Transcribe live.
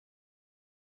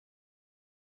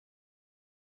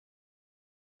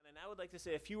now would like to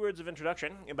say a few words of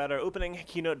introduction about our opening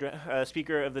keynote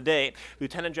speaker of the day,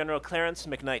 Lieutenant General Clarence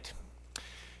McKnight.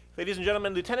 Ladies and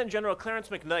gentlemen, Lieutenant General Clarence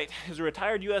McKnight is a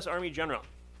retired U.S. Army general,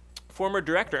 former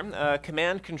Director,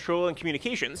 Command, Control, and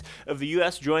Communications of the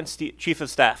U.S. Joint Chief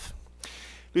of Staff.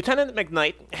 Lieutenant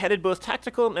McKnight headed both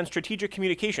tactical and strategic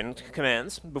communications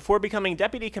commands before becoming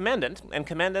Deputy Commandant and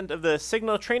Commandant of the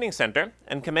Signal Training Center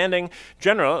and Commanding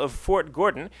General of Fort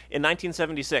Gordon in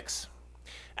 1976.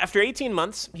 After 18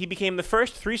 months, he became the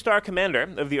first three-star commander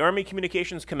of the Army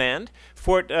Communications Command,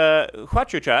 Fort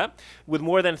Huachuca, with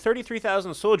more than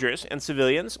 33,000 soldiers and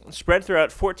civilians spread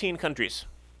throughout 14 countries.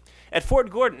 At Fort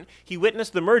Gordon, he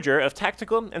witnessed the merger of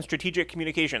tactical and strategic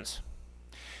communications.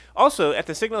 Also, at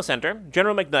the Signal Center,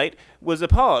 General McKnight was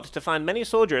appalled to find many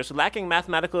soldiers lacking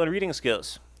mathematical and reading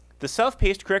skills. The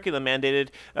self-paced curriculum mandated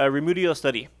remedial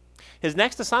study. His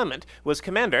next assignment was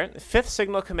Commander, 5th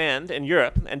Signal Command in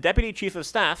Europe, and Deputy Chief of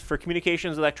Staff for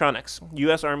Communications Electronics,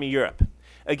 U.S. Army Europe.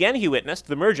 Again, he witnessed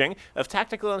the merging of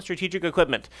tactical and strategic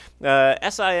equipment,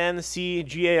 SINCGARS,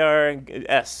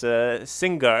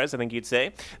 SINGARS, I think you'd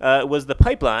say, was the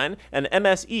pipeline, and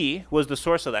MSE was the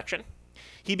source selection.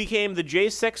 He became the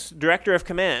J6 Director of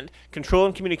Command, Control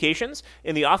and Communications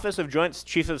in the Office of Joint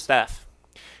Chief of Staff.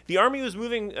 The Army was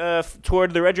moving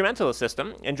toward the regimental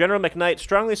system, and General McKnight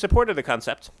strongly supported the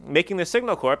concept, making the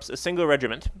Signal Corps a single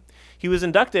regiment. He was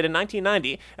inducted in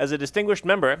 1990 as a distinguished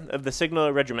member of the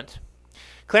Signal Regiment.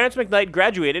 Clarence McKnight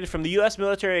graduated from the U.S.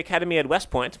 Military Academy at West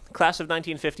Point, class of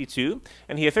 1952,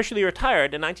 and he officially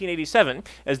retired in 1987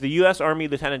 as the U.S. Army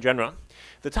Lieutenant General.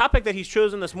 The topic that he's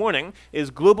chosen this morning is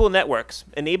Global Networks,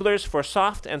 Enablers for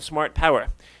Soft and Smart Power.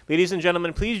 Ladies and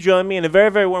gentlemen, please join me in a very,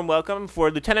 very warm welcome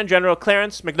for Lieutenant General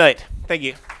Clarence McKnight. Thank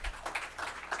you.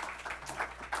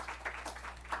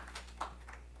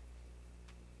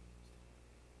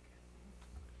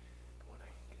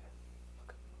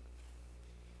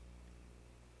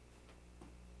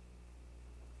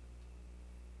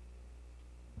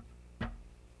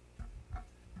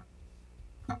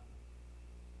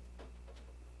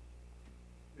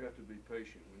 You have to be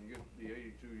patient. When you get to be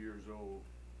 82 years old,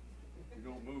 you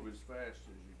don't move as fast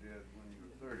as you did when you were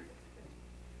 30.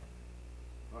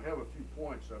 I have a few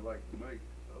points I'd like to make.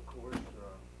 Of course,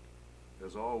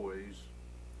 as always,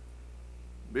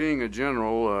 being a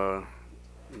general,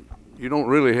 you don't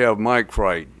really have mic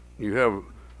fright. You have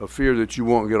a fear that you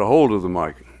won't get a hold of the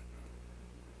mic.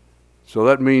 So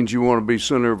that means you want to be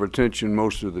center of attention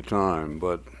most of the time.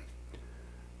 But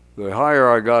the higher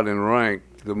I got in rank,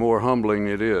 the more humbling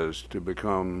it is to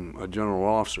become a general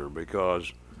officer,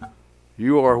 because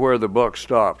you are where the buck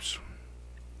stops.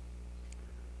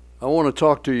 I want to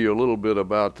talk to you a little bit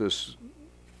about this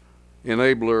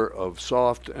enabler of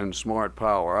soft and smart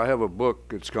power. I have a book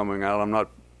that's coming out. I'm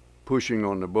not pushing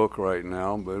on the book right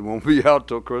now, but it won't be out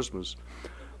till Christmas.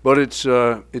 But it's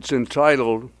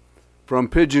entitled From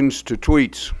Pigeons to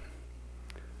Tweets.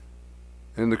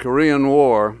 In the Korean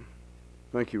War,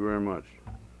 thank you very much.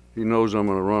 He knows I'm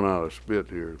going to run out of spit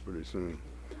here pretty soon.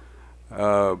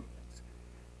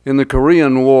 In the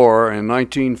Korean War in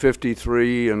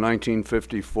 1953 and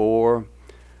 1954,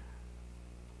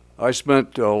 I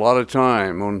spent a lot of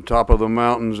time on top of the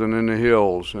mountains and in the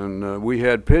hills, and we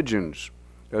had pigeons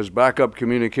as backup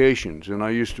communications, and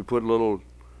I used to put little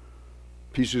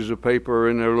pieces of paper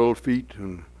in their little feet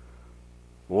and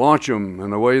launch them,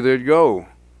 and away they'd go.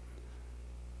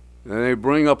 And they'd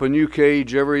bring up a new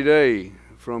cage every day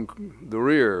from the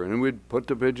rear, and we'd put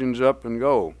the pigeons up and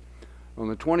go. On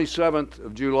the 27th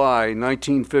of July,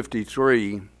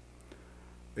 1953,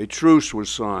 a truce was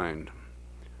signed.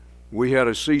 We had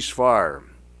a ceasefire.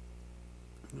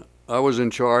 I was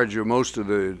in charge of most of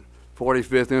the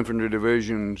 45th Infantry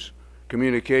Division's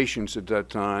communications at that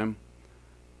time,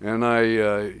 and I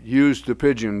used the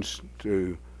pigeons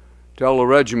to tell the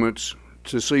regiments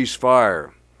to cease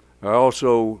fire. I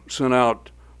also sent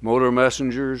out motor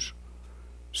messengers,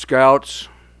 scouts,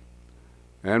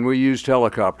 and we used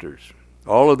helicopters.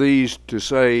 All of these to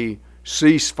say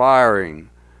cease firing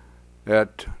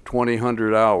at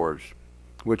 2000 hours,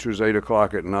 which was 8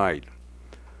 o'clock at night.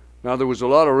 Now there was a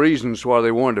lot of reasons why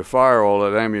they wanted to fire all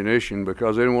that ammunition,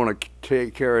 because they didn't want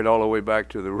to carry it all the way back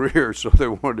to the rear, so they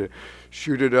wanted to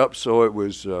shoot it up. So it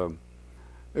was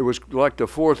like the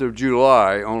 4th of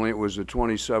July, only it was the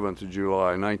 27th of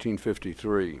July,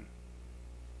 1953.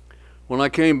 When I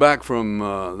came back from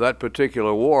that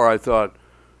particular war, I thought,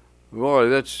 boy,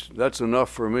 that's enough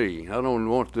for me. I don't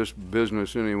want this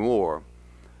business anymore.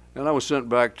 And I was sent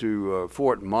back to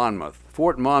Fort Monmouth.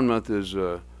 Fort Monmouth is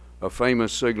a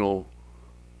famous signal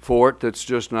fort that's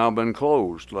just now been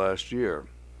closed last year.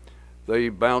 They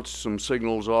bounced some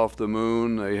signals off the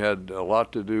moon. They had a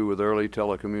lot to do with early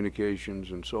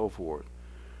telecommunications and so forth.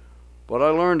 But I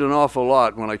learned an awful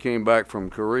lot when I came back from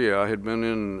Korea. I had been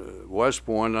in West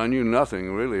Point, and I knew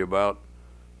nothing really about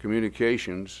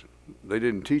communications. They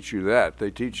didn't teach you that.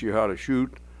 They teach you how to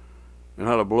shoot and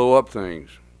how to blow up things.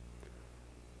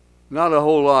 Not a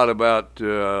whole lot about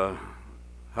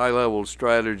high-level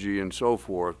strategy and so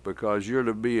forth, because you're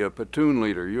to be a platoon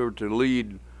leader. You're to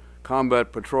lead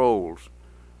combat patrols.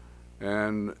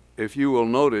 And if you will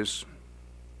notice,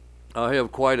 I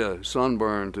have quite a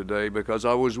sunburn today because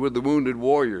I was with the Wounded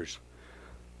Warriors.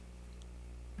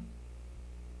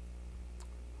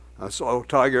 I saw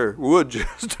Tiger Woods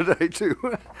yesterday too.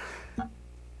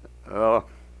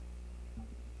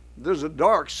 There's a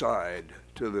dark side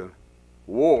to the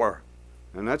war,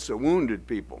 and that's the wounded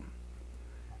people.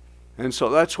 And so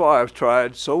that's why I've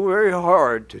tried so very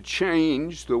hard to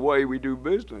change the way we do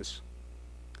business.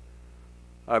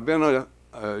 I've been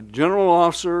a general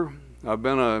officer. I've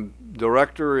been a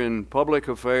director in public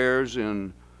affairs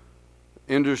in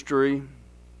industry.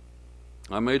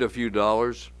 I made a few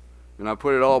dollars, and I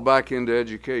put it all back into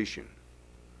education,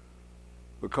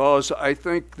 because I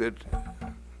think that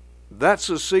that's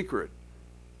a secret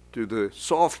to the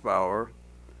soft power,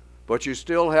 but you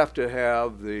still have to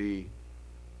have the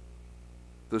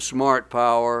smart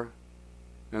power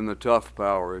and the tough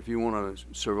power if you want to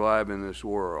survive in this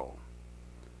world.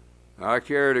 I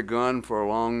carried a gun for a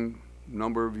long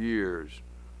number of years.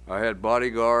 I had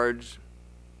bodyguards.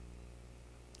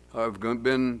 I've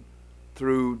been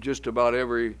through just about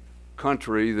every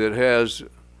country that has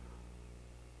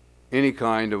any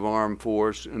kind of armed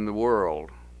force in the world.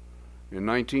 In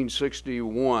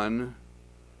 1961,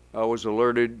 I was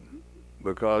alerted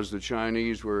because the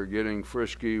Chinese were getting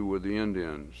frisky with the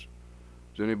Indians.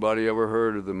 Has anybody ever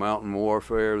heard of the mountain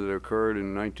warfare that occurred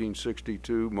in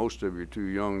 1962? Most of you are too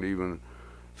young to even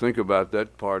think about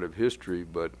that part of history,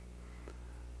 but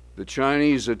the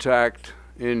Chinese attacked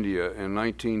India in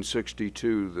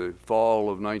 1962, the fall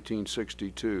of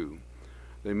 1962.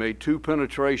 They made 2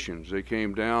 penetrations. They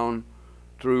came down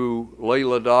through Leh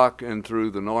Ladakh and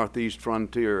through the northeast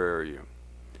frontier area.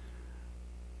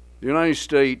 The United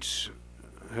States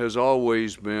has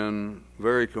always been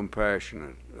very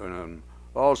compassionate and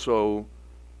also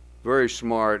very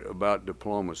smart about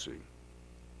diplomacy.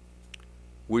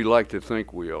 We like to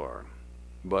think we are,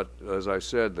 but as I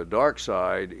said, the dark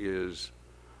side is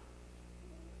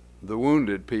the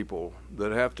wounded people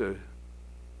that have to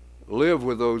live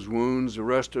with those wounds the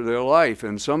rest of their life,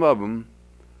 and some of them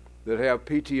that have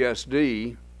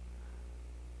PTSD,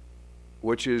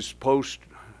 which is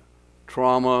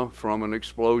post-trauma from an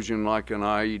explosion like an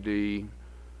IED,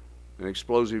 an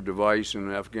explosive device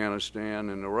in Afghanistan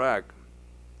and Iraq.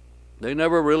 They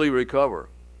never really recover.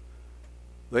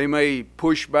 They may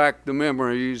push back the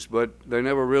memories, but they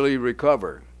never really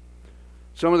recover.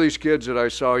 Some of these kids that I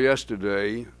saw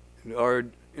yesterday are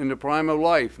in the prime of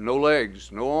life, no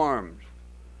legs, no arms.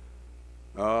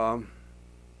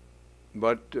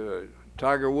 But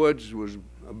Tiger Woods was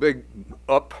a big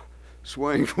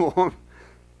upswing for him.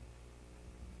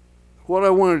 What I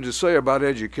wanted to say about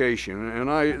education,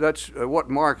 and that's what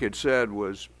Mark had said,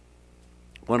 was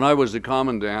when I was the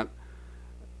commandant,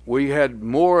 we had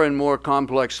more and more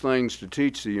complex things to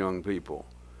teach the young people,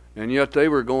 and yet they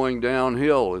were going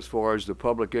downhill as far as the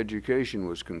public education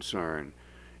was concerned.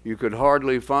 You could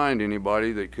hardly find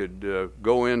anybody that could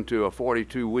go into a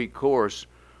 42-week course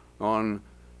on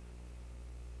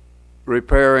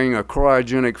repairing a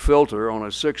cryogenic filter on a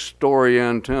 6-story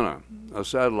antenna, a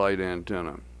satellite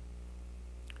antenna.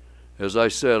 As I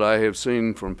said, I have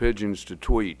seen from pigeons to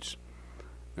tweets,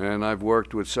 and I've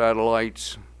worked with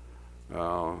satellites.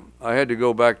 I had to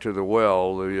go back to the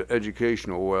well, the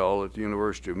educational well at the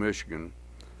University of Michigan,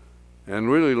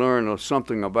 and really learn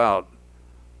something about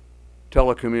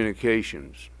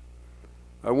telecommunications.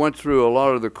 I went through a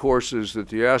lot of the courses that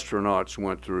the astronauts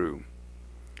went through.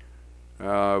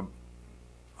 I'm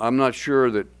not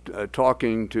sure that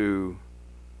talking to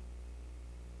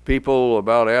people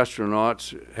about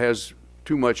astronauts has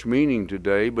too much meaning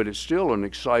today, but it's still an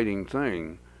exciting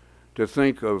thing to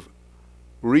think of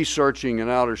researching in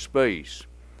outer space.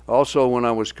 Also, when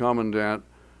I was commandant,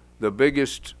 the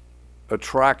biggest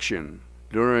attraction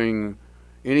during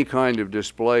any kind of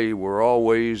display were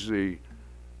always the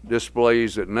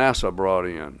displays that NASA brought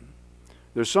in.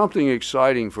 There's something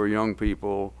exciting for young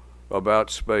people about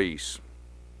space.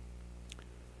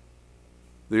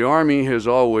 The Army has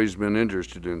always been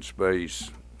interested in space,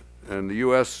 and the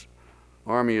U.S.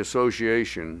 Army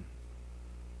Association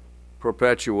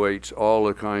perpetuates all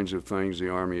the kinds of things the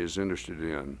Army is interested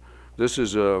in. This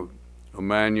is a a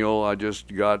manual I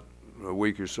just got a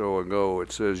week or so ago.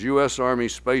 It says U.S. Army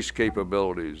space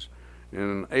capabilities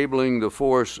in enabling the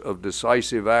force of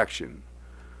decisive action.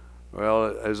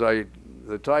 Well,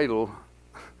 the title,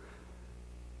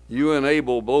 you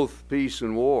enable both peace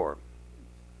and war.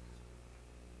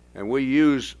 And we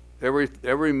use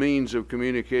every means of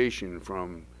communication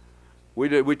from,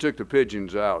 we took the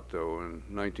pigeons out though in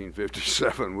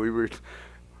 1957. We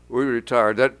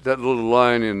retired. That little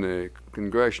line in the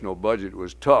congressional budget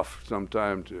was tough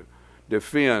sometimes to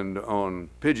defend on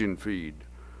pigeon feed.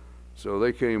 So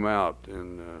they came out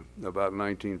in about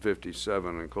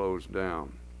 1957 and closed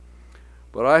down.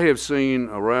 But I have seen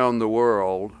around the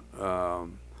world,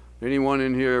 anyone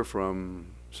in here from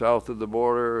south of the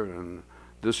border and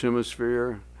this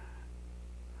hemisphere?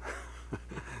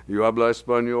 You habla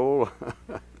español?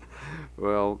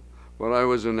 Well, when I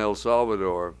was in El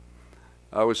Salvador,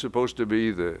 I was supposed to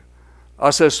be the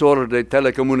asesor de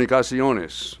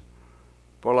telecomunicaciones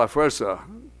por la fuerza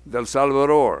del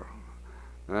Salvador.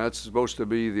 And that's supposed to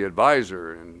be the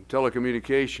advisor in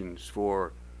telecommunications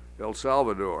for El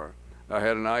Salvador. I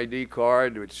had an ID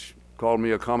card which called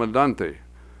me a comandante.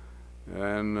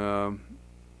 And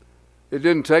it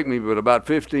didn't take me but about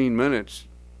 15 minutes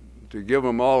to give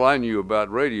them all I knew about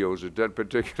radios at that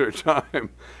particular time.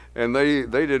 And they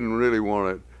didn't really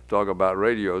want to talk about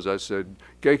radios. I said,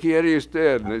 ¿Qué quiere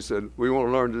usted? And they said, we want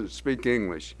to learn to speak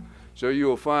English. So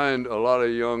you'll find a lot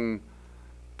of young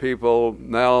people,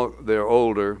 now they're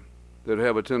older, that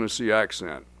have a Tennessee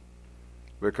accent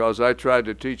because I tried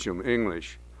to teach them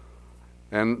English.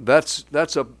 And that's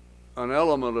an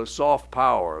element of soft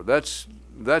power.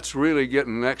 That's really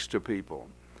getting next to people.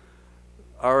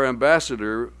 Our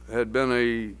ambassador had been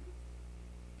a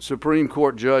Supreme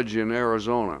Court judge in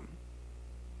Arizona.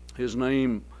 His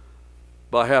name,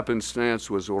 by happenstance,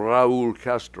 was Raul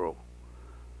Castro.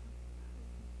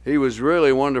 He was really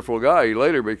a wonderful guy. He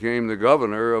later became the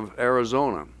governor of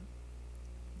Arizona.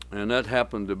 And that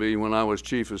happened to be when I was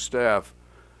chief of staff,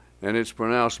 and it's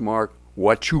pronounced, Mark,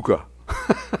 Huachuca.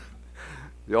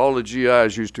 All the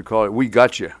GIs used to call it, we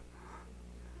gotcha.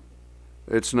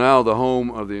 It's now the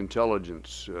home of the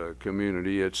intelligence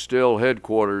community. It's still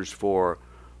headquarters for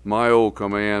my old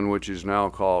command, which is now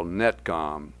called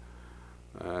NETCOM.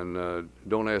 And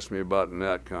don't ask me about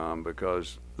NETCOM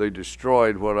because they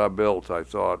destroyed what I built, I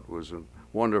thought was a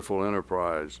wonderful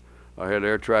enterprise. I had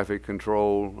air traffic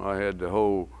control. I had the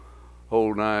whole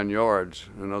 9 yards.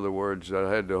 In other words, I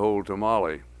had the whole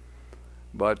tamale.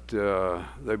 But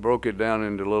they broke it down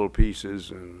into little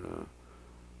pieces, and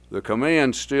the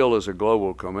command still is a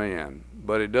global command,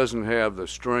 but it doesn't have the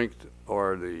strength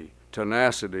or the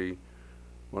tenacity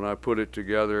when I put it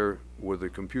together with the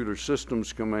computer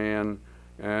systems command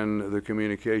and the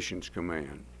communications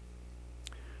command.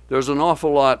 There's an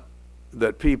awful lot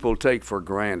that people take for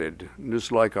granted,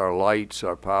 just like our lights,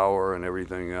 our power, and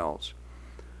everything else.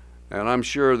 And I'm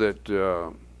sure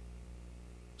that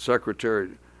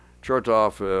Secretary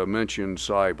Chertoff mentioned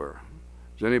cyber.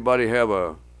 Does anybody have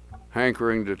a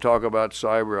hankering to talk about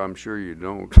cyber? I'm sure you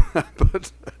don't.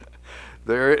 But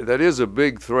that is a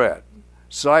big threat.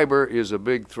 Cyber is a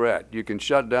big threat. You can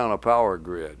shut down a power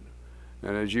grid.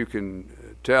 And as you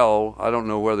can tell, I don't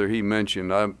know whether he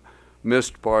mentioned, I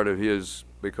missed part of his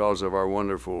because of our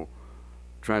wonderful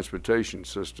transportation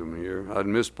system here. I'd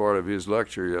missed part of his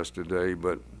lecture yesterday,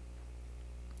 but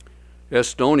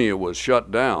Estonia was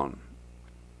shut down.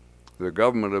 The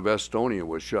government of Estonia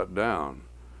was shut down.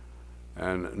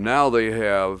 And now they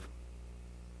have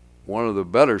one of the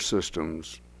better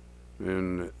systems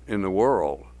in the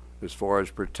world as far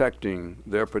as protecting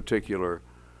their particular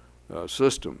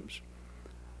systems.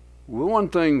 One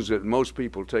things that most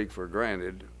people take for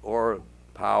granted are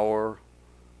power.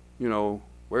 You know,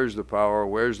 where's the power?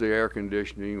 Where's the air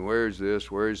conditioning? Where's this?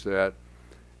 Where's that?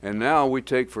 And now we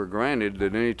take for granted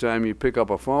that anytime you pick up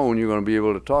a phone, you're going to be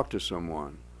able to talk to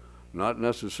someone. Not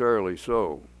necessarily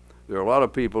so. There are a lot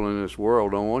of people in this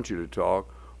world don't want you to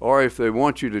talk, or if they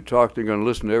want you to talk, they're going to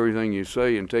listen to everything you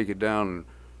say and take it down and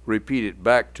repeat it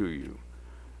back to you.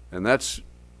 And that's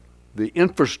the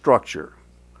infrastructure.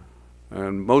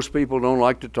 And most people don't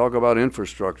like to talk about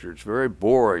infrastructure. It's very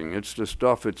boring. It's the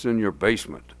stuff that's in your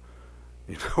basement.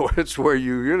 You know, it's where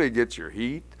you really get your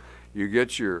heat, you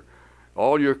get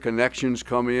all your connections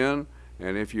come in,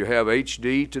 and if you have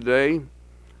HD today,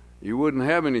 you wouldn't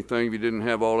have anything if you didn't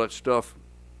have all that stuff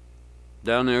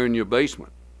down there in your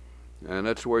basement. And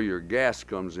that's where your gas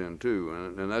comes in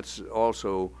too, and that's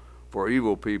also for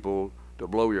evil people to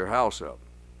blow your house up.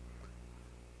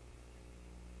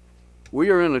 We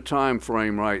are in a time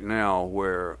frame right now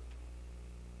where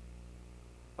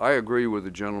I agree with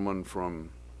the gentleman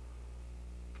from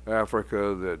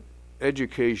Africa, that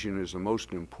education is the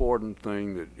most important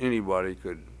thing that anybody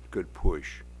could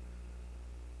push.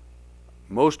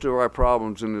 Most of our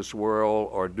problems in this world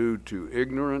are due to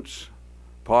ignorance,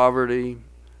 poverty,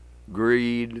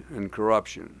 greed, and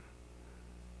corruption.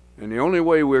 And the only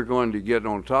way we're going to get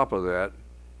on top of that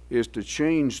is to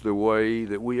change the way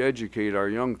that we educate our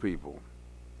young people.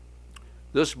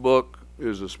 This book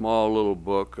is a small little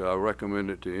book. I recommend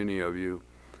it to any of you.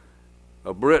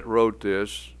 A Brit wrote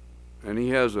this, and he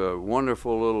has a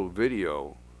wonderful little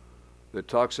video that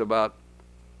talks about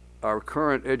our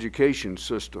current education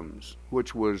systems,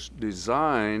 which was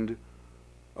designed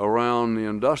around the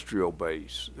industrial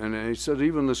base. And he said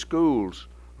even the schools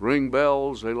ring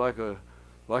bells. They like a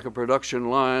production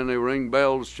line. They ring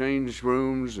bells, change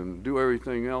rooms, and do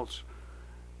everything else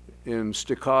in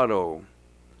staccato.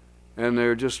 And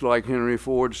they're just like Henry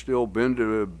Ford still been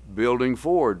to building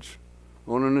Fords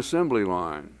on an assembly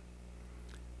line.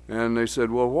 And they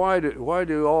said, well, why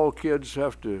do all kids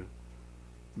have to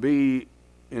be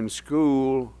in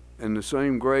school in the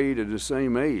same grade at the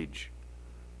same age?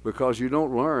 Because you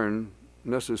don't learn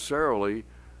necessarily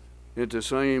at the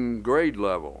same grade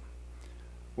level.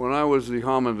 When I was the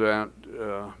commandant,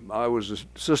 I was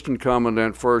assistant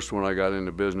commandant first when I got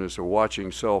into business of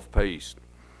watching self-paced.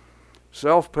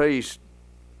 Self-paced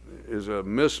is a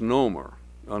misnomer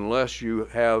unless you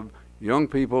have young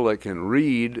people that can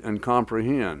read and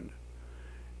comprehend.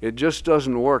 It just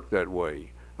doesn't work that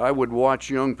way. I would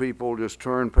watch young people just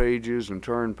turn pages,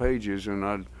 and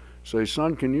I'd say,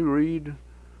 son, can you read?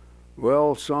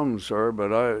 Well, some, sir,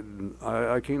 but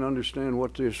I can't understand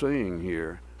what they're saying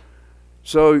here.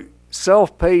 So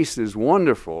self-paced is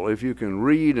wonderful if you can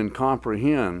read and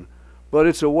comprehend, but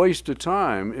it's a waste of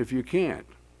time if you can't.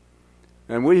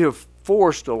 And we have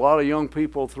forced a lot of young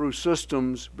people through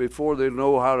systems before they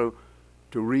know how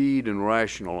to read and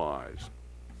rationalize.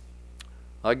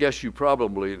 I guess you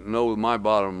probably know my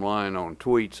bottom line on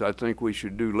tweets. I think we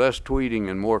should do less tweeting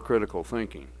and more critical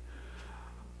thinking.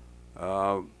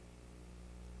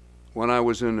 When I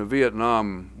was in the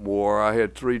Vietnam War, I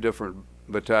had 3 different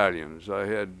battalions. I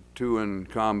had 2 in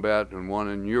combat and 1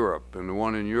 in Europe. And the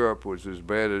one in Europe was as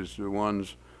bad as the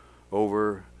ones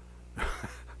over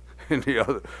in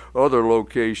the other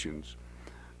locations.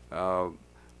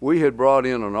 We had brought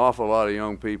in an awful lot of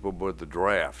young people with the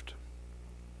draft.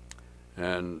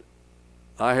 And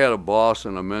I had a boss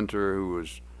and a mentor who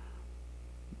was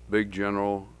big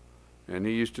general, and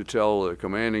he used to tell the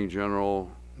commanding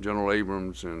general, General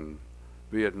Abrams in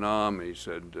Vietnam, he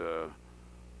said,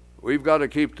 we've got to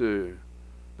keep the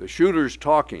shooters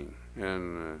talking.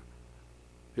 And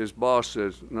his boss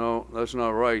says, no, that's not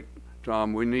right,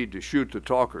 Tom. We need to shoot the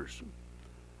talkers.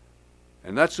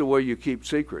 And that's the way you keep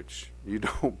secrets. You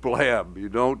don't blab. You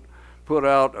don't put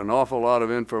out an awful lot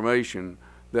of information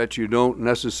that you don't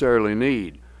necessarily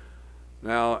need.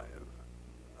 Now,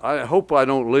 I hope I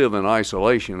don't live in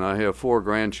isolation. I have 4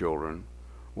 grandchildren.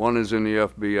 One is in the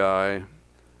FBI.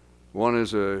 One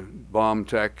is a bomb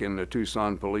tech in the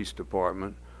Tucson Police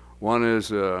Department. One is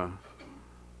kind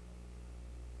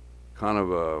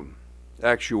of a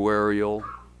actuarial,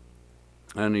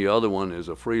 and the other one is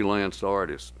a freelance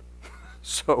artist.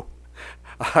 So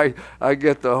I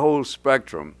get the whole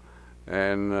spectrum.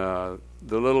 And the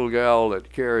little gal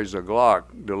that carries a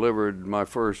Glock delivered my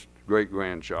first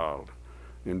great-grandchild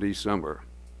in December.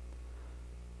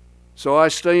 So I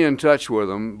stay in touch with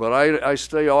them, but I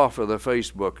stay off of the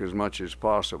Facebook as much as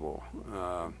possible.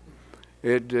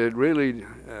 It really,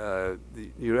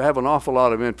 you have an awful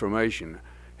lot of information.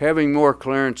 Having more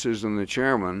clearances than the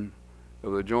chairman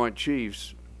of the Joint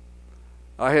Chiefs,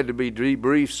 I had to be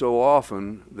debriefed so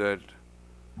often that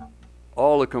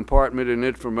all the compartmented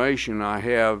information I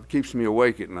have keeps me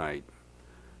awake at night.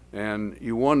 And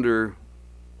you wonder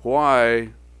why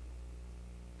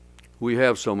we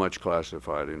have so much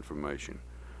classified information.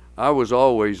 I was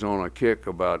always on a kick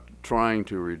about trying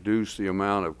to reduce the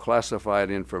amount of classified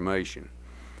information.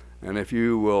 And if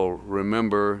you will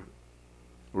remember,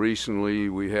 recently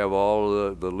we have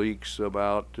all the leaks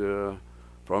about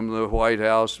from the White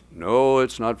House. No,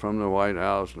 it's not from the White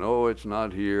House. No, it's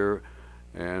not here.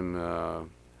 And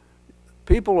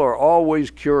people are always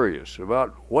curious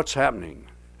about what's happening.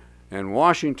 And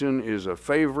Washington is a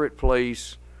favorite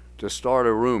place to start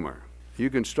a rumor. You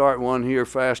can start one here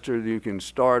faster than you can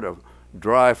start a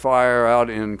dry fire out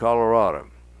in Colorado.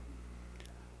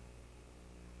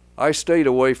 I stayed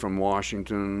away from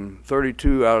Washington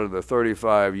 32 out of the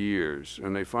 35 years,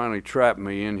 and they finally trapped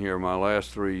me in here my last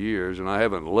 3 years, and I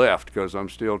haven't left because I'm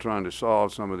still trying to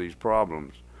solve some of these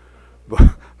problems.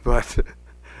 But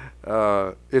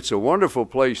it's a wonderful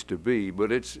place to be,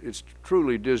 but it's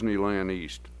truly Disneyland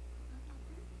East.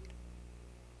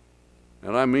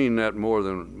 And I mean that more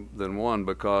than one,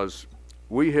 because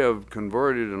we have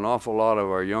converted an awful lot of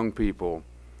our young people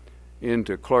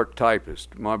into clerk typists.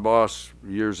 My boss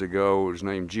years ago was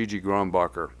named Gigi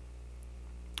Grumbacher.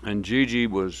 And Gigi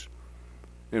was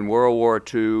in World War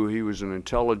II. He was an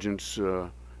intelligence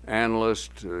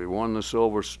analyst. He won the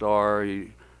Silver Star.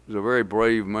 He was a very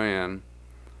brave man.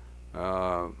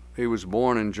 He was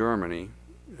born in Germany,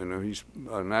 and he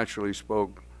naturally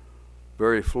spoke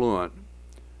very fluent.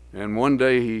 And one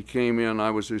day he came in,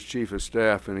 I was his chief of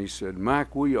staff, and he said,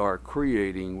 "Mac, we are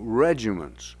creating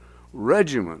regiments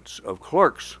of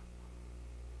clerks."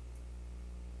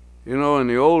 You know, in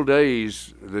the old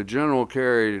days, the general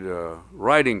carried a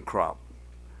riding crop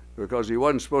because he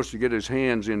wasn't supposed to get his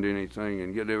hands into anything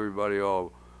and get everybody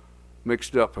all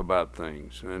mixed up about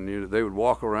things. And they would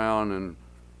walk around, and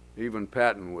even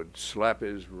Patton would slap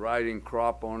his riding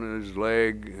crop on his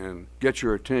leg and get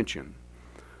your attention.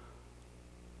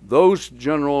 Those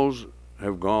generals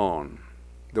have gone.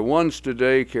 The ones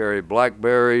today carry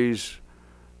Blackberries.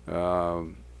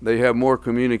 They have more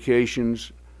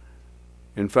communications.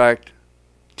 In fact,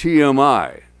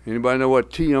 TMI. Anybody know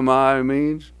what TMI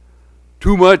means?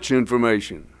 Too much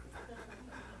information.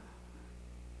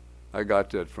 I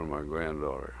got that from my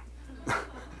granddaughter.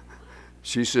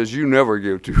 She says, "You never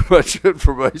give too much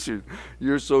information.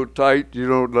 You're so tight, you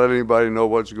don't let anybody know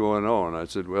what's going on." I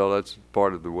said, "Well, that's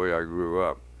part of the way I grew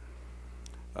up."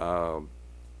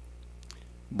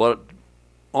 But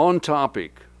on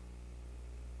topic,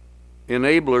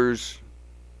 enablers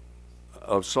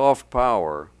of soft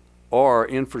power are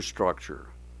infrastructure,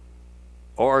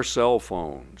 are cell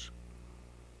phones.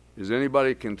 Is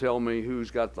anybody can tell me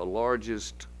who's got the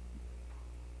largest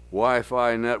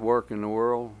Wi-Fi network in the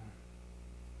world?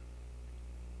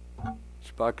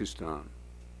 It's Pakistan.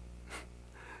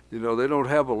 You know, they don't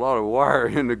have a lot of wire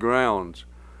in the grounds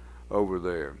over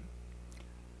there.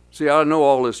 See, I know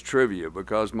all this trivia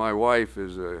because my wife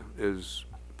is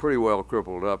pretty well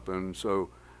crippled up, and so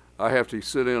I have to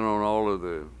sit in on all of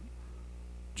the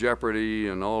Jeopardy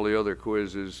and all the other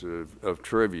quizzes of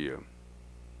trivia.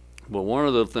 But one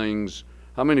of the things,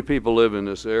 how many people live in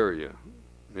this area?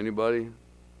 Anybody?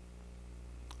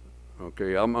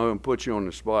 Okay, I'm going to put you on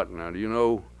the spot now. Do you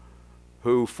know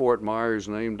who Fort Myers is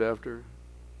named after?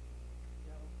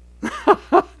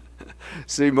 No.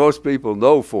 See, most people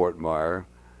know Fort Myers.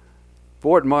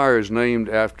 Fort Myers is named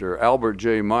after Albert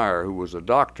J. Meyer, who was a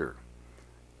doctor.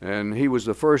 And he was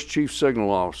the first chief signal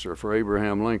officer for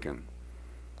Abraham Lincoln.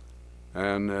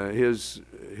 And he's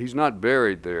not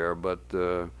buried there, but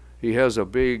he has a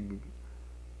big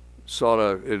sort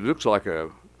of, it looks like a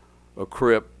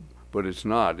crypt, but it's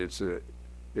not. It's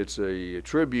a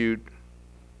tribute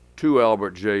to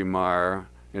Albert J. Meyer,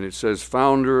 and it says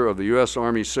founder of the U.S.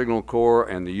 Army Signal Corps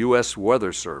and the U.S.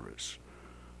 Weather Service.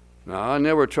 Now, I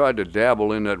never tried to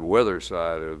dabble in that weather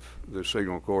side of the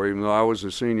Signal Corps, even though I was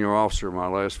a senior officer my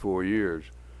last 4 years,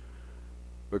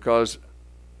 because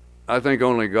I think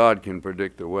only God can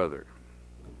predict the weather,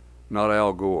 not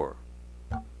Al Gore.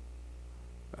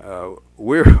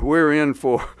 We're in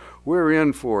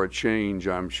for a change,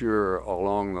 I'm sure,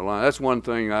 along the line. That's one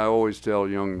thing I always tell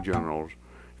young generals: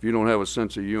 if you don't have a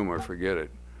sense of humor, forget it,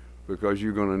 because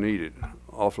you're going to need it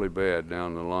awfully bad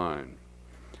down the line.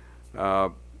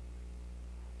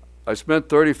 I spent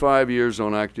 35 years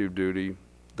on active duty.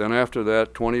 Then after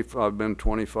that, I've been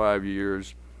 25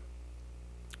 years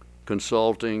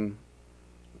consulting,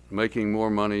 making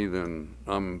more money than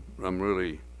I'm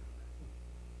really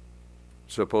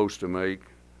supposed to make.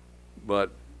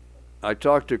 But I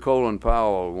talked to Colin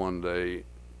Powell one day,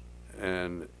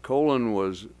 and Colin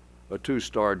was a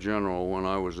 2-star general when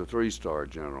I was a 3-star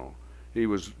general. He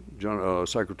was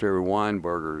Secretary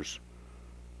Weinberger's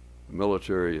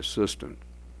military assistant.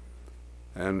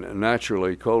 And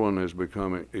naturally, Colin has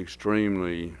become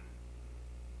extremely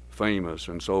famous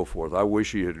and so forth. I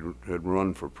wish he had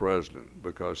run for president,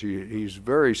 because he's a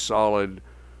very solid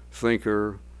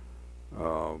thinker.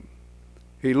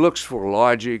 He looks for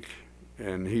logic,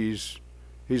 and he's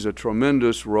a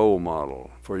tremendous role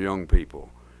model for young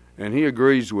people. And he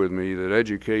agrees with me that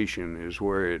education is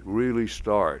where it really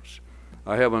starts.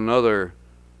 I have another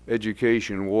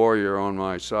education warrior on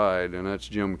my side, and that's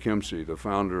Jim Kempsey, the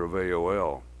founder of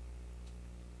AOL.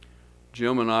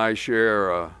 Jim and I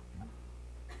share an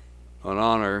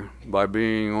honor by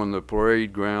being on the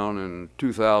parade ground in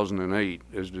 2008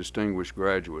 as distinguished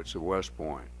graduates of West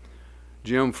Point.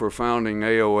 Jim for founding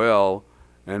AOL,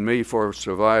 and me for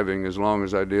surviving as long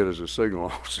as I did as a signal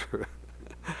officer.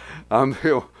 I'm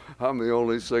the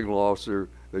only signal officer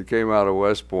that came out of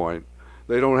West Point.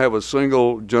 They don't have a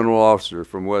single general officer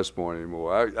from West Point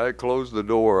anymore. I closed the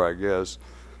door, I guess.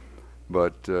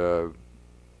 but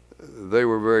they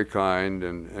were very kind,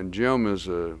 and Jim is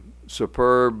a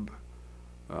superb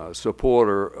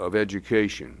supporter of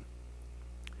education.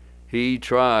 He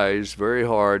tries very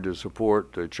hard to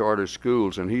support the charter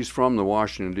schools, and he's from the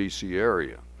Washington, D.C.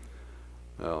 area.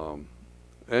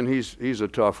 And he's a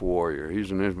tough warrior.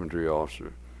 He's an infantry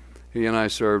officer. He and I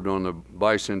served on the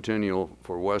bicentennial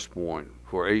for West Point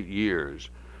for 8 years.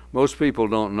 Most people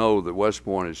don't know that West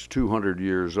Point is 200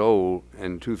 years old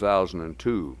in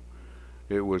 2002.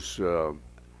 It was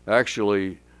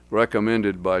actually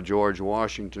recommended by George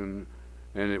Washington,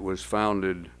 and it was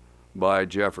founded by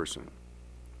Jefferson.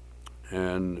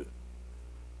 And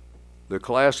the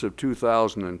class of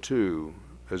 2002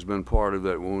 has been part of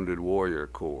that Wounded Warrior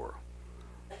Corps.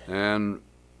 And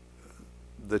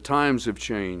the times have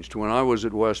changed. When I was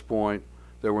at West Point,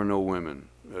 there were no women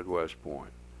at West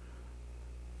Point.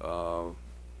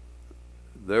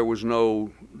 There was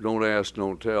no don't ask,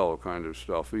 don't tell kind of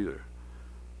stuff either.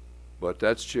 But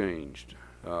that's changed.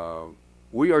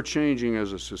 We are changing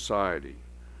as a society.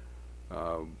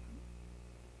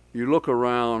 You look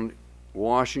around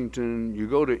Washington, you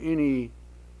go to any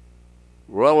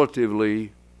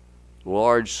relatively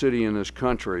large city in this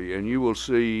country, and you will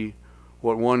see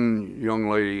what one young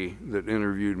lady that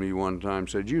interviewed me one time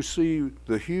said, you see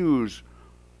the hues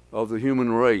of the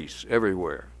human race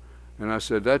everywhere. And I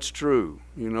said, that's true.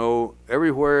 You know,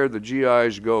 everywhere the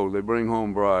GIs go, they bring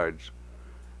home brides.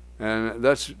 And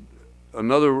that's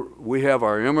another, we have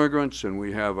our immigrants and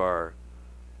we have our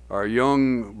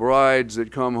young brides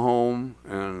that come home.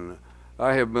 And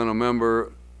I have been a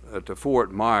member at the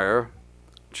Fort Myer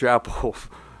Chapel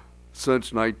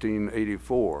since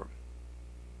 1984.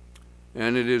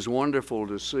 And it is wonderful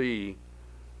to see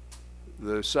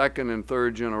the second and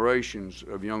third generations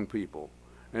of young people.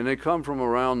 And they come from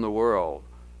around the world,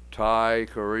 Thai,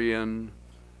 Korean,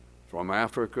 from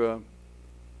Africa,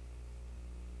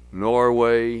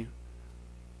 Norway.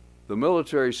 The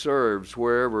military serves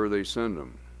wherever they send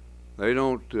them. They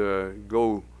don't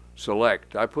go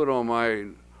select. I put on my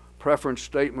preference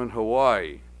statement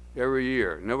Hawaii every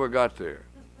year, never got there.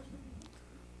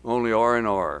 Only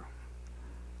R&R.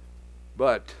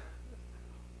 But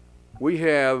we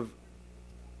have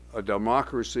a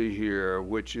democracy here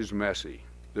which is messy.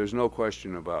 There's no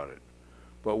question about it.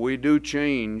 But we do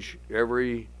change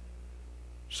every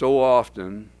so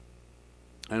often,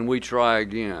 and we try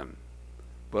again.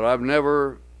 But I've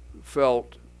never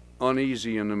felt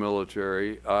uneasy in the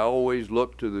military. I always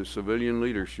look to the civilian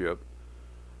leadership,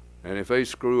 and if they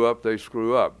screw up, they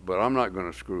screw up. But I'm not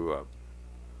going to screw up.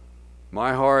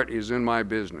 My heart is in my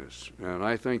business, and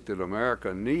I think that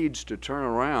America needs to turn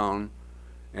around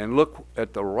and look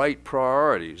at the right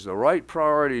priorities. The right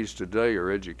priorities today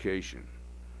are education.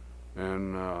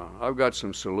 And I've got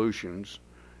some solutions.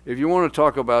 If you want to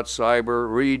talk about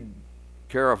cyber, read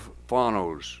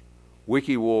Carafano's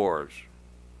Wiki Wars.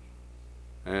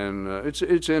 And it's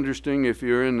interesting if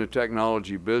you're in the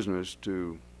technology business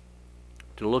to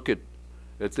look at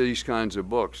these kinds of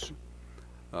books.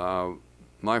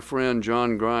 My friend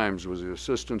John Grimes was the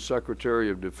Assistant Secretary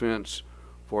of Defense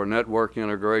for Network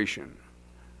Integration.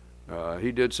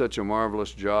 He did such a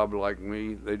marvelous job like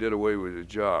me, they did away with his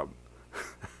job.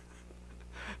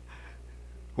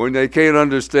 When they can't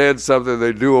understand something,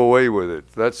 they do away with it.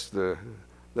 That's the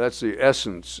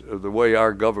essence of the way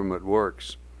our government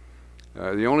works.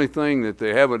 The only thing that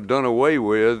they haven't done away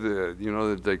with,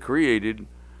 that they created,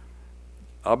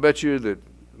 I'll bet you that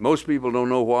most people don't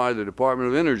know why the Department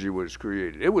of Energy was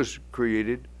created. It was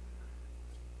created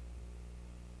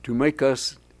to make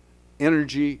us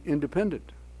energy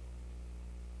independent.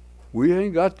 We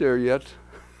ain't got there yet.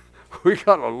 We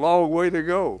got a long way to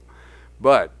go.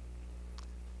 But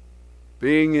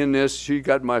being in this, she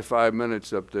got my 5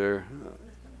 minutes up there.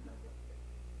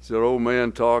 Said, old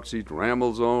man talks, he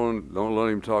rambles on, don't let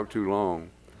him talk too long.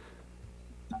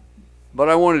 But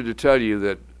I wanted to tell you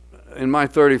that in my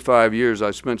 35 years,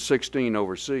 I spent 16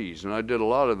 overseas, and I did a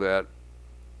lot of that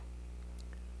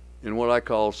in what I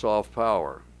call soft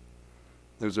power.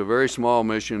 There was a very small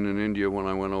mission in India when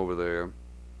I went over there,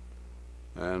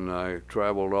 and I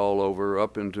traveled all over,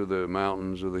 up into the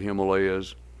mountains of the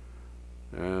Himalayas,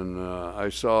 and I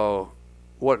saw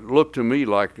what looked to me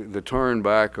like the turn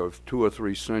back of 2 or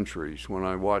 3 centuries when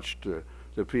I watched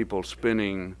the people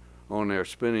spinning on their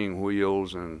spinning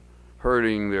wheels and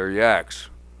herding their yaks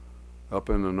up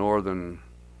in the northern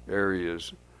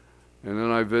areas. And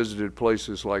then I visited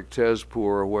places like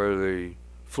Tezpur where they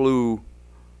flew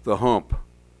the hump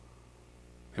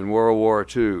in World War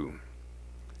II.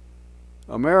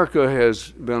 America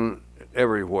has been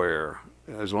everywhere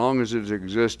as long as it's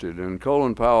existed, and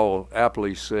Colin Powell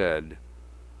aptly said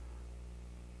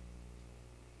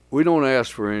we don't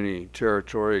ask for any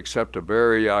territory except to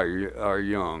bury our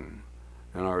young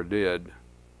and our dead.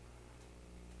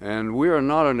 And we are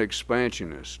not an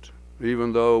expansionist,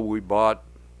 even though we bought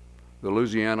the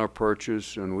Louisiana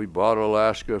Purchase and we bought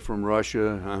Alaska from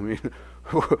Russia. I mean,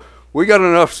 we got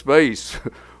enough space.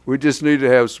 We just need to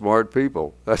have smart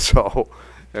people, that's all.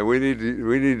 And we need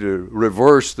to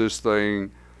reverse this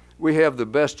thing. We have the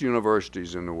best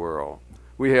universities in the world.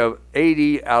 We have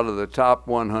 80 out of the top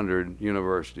 100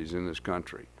 universities in this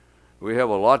country. We have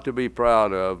a lot to be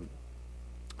proud of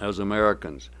as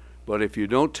Americans. But if you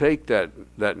don't take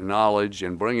that knowledge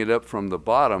and bring it up from the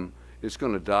bottom, it's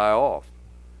going to die off.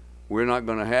 We're not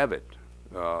going to have it.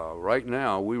 Right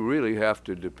now, we really have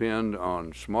to depend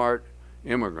on smart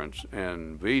immigrants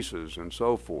and visas and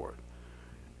so forth.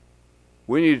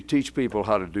 We need to teach people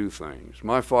how to do things.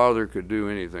 My father could do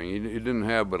anything. He didn't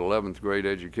have but 11th grade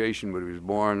education, but he was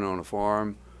born on a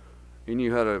farm. He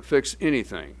knew how to fix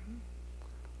anything.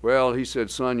 Well, he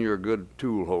said, son, you're a good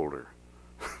tool holder.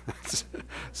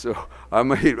 So I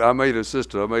made a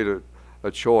system. I made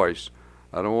a choice.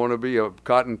 I don't want to be a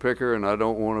cotton picker, and I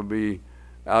don't want to be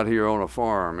out here on a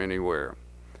farm anywhere.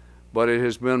 But it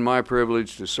has been my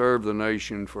privilege to serve the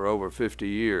nation for over 50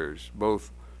 years,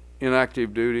 both in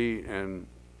active duty and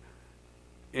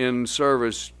in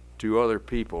service to other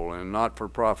people and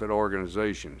not-for-profit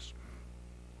organizations.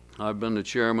 I've been the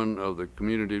chairman of the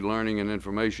Community Learning and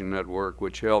Information Network,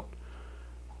 which helped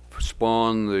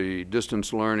spawn the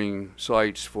distance learning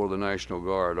sites for the National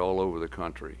Guard all over the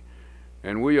country.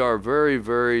 And we are very,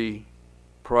 very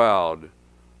proud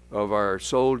of our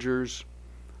soldiers.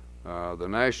 The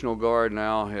National Guard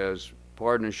now has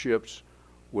partnerships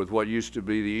with what used to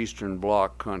be the Eastern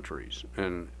Bloc countries.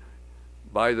 And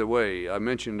by the way, I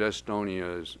mentioned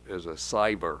Estonia as a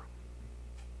cyber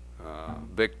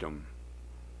victim.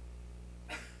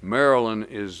 Maryland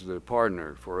is the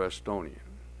partner for Estonia.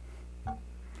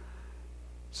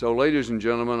 So ladies and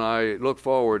gentlemen, I look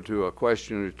forward to a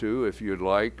question or two if you'd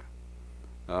like.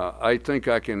 I think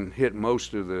I can hit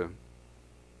most of the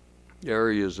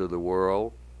areas of the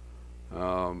world.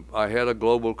 I had a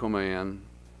global command,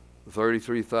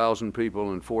 33,000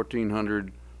 people in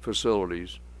 1,400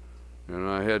 facilities, and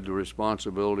I had the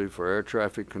responsibility for air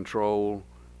traffic control,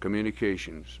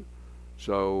 communications.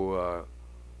 So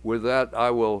with that,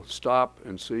 I will stop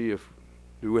and see if,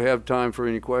 do we have time for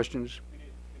any questions? We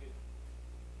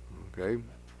do. Okay.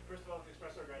 First of all,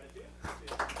 express our gratitude.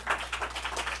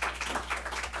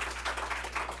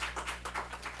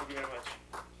 Thank you very much.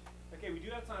 Okay, we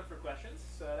do have time for questions,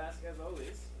 so I'd ask as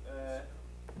always,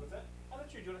 what's that? I'm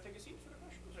not sure, do you want to take a seat for the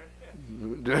questions? Or,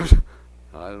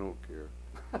 yeah. I don't care.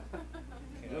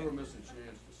 Never miss a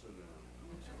chance to sit down.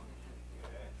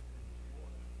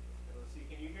 Let's see,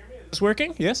 can you hear me? Is this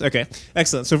working? Yes? Okay.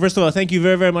 Excellent. So first of all, thank you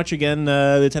very, very much again,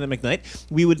 Lieutenant McKnight.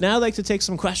 We would now like to take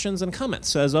some questions and comments.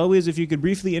 So as always, if you could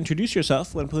briefly introduce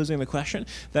yourself when posing the question,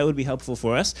 that would be helpful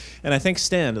for us. And I think,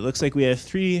 Stan, it looks like we have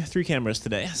three cameras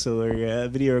today, so we're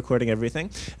video recording everything.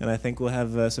 And I think we'll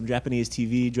have some Japanese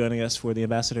TV joining us for the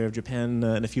Ambassador of Japan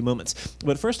in a few moments.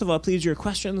 But first of all, please, your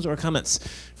questions or comments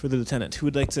for the Lieutenant. Who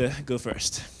would like to go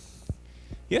first?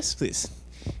 Yes, please.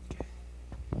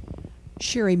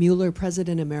 Sherry Mueller,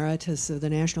 President Emeritus of the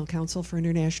National Council for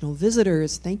International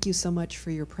Visitors. Thank you so much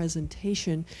for your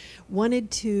presentation.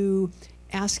 Wanted to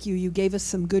ask you, you gave us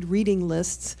some good reading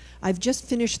lists. I've just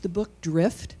finished the book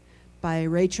Drift by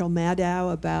Rachel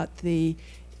Maddow about the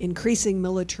increasing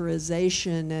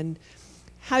militarization. And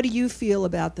how do you feel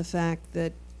about the fact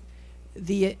that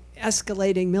the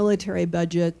escalating military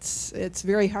budgets, it's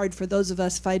very hard for those of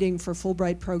us fighting for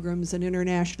Fulbright programs and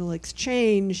international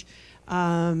exchange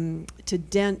to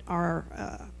dent our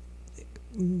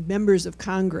members of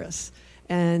Congress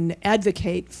and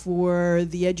advocate for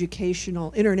the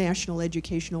international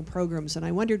educational programs. And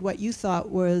I wondered what you thought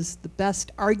was the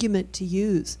best argument to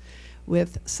use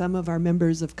with some of our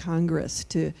members of Congress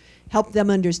to help them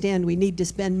understand we need to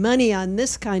spend money on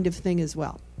this kind of thing as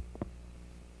well.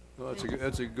 Well,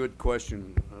 that's a good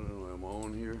question. I don't know, am I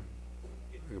on here?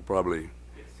 You can probably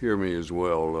hear me as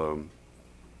well.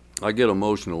 I get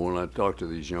emotional when I talk to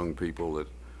these young people that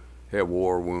have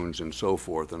war wounds and so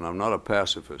forth, and I'm not a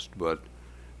pacifist, but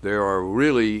there are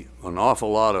really an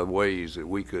awful lot of ways that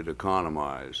we could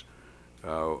economize.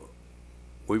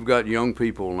 We've got young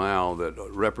people now that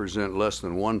represent less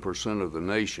than 1% of the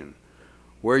nation.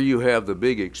 Where you have the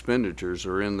big expenditures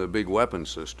are in the big weapon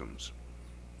systems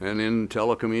and in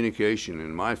telecommunication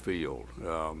in my field.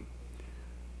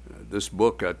 This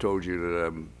book I told you that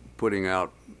I'm putting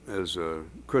out as a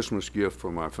Christmas gift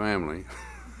for my family.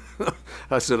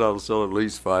 I said I'll sell at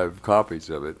least 5 copies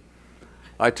of it.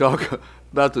 I talk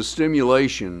about the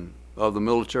stimulation of the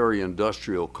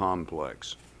military-industrial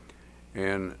complex.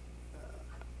 And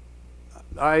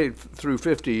I, through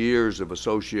 50 years of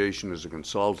association as a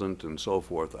consultant and so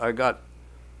forth, I got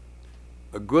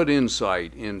a good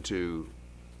insight into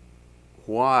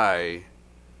why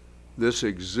this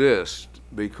exists,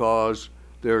 because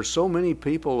there are so many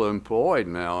people employed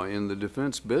now in the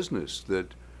defense business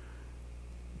that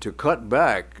to cut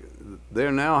back,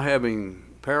 they're now having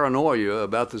paranoia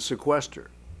about the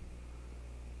sequester.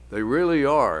 They really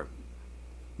are.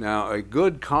 Now, a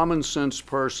good common sense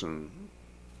person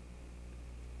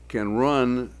can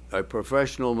run a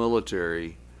professional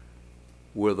military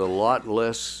with a lot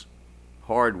less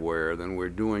hardware than we're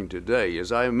doing today.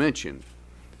 As I mentioned,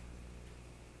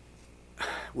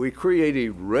 we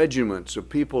created regiments of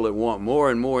people that want more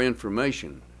and more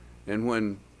information. And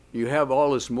when you have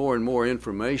all this more and more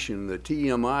information, the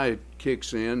TMI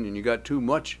kicks in and you got too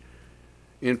much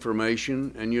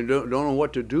information and you don't know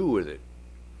what to do with it.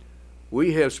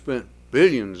 We have spent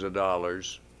billions of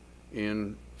dollars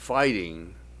in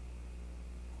fighting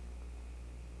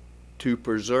to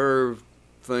preserve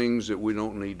things that we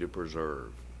don't need to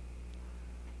preserve.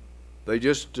 They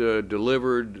just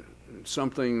delivered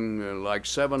something like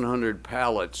 700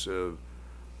 pallets of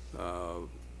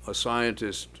a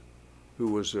scientist who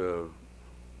was a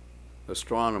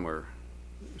astronomer,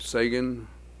 Sagan,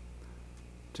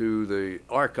 to the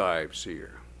archives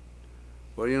here.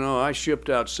 Well, you know, I shipped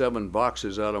out 7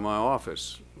 boxes out of my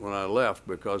office when I left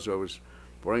because I was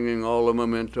bringing all the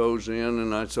mementos in,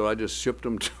 and so I just shipped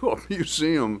them to a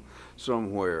museum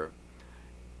somewhere.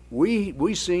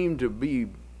 We seem to be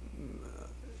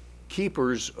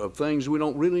keepers of things we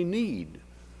don't really need.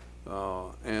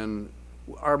 And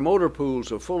our motor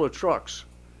pools are full of trucks.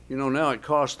 You know, now it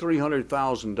costs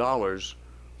 $300,000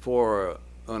 for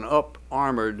an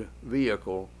up-armored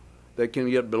vehicle that can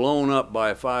get blown up by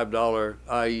a $5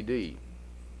 IED.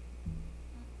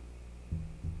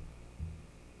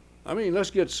 I mean, let's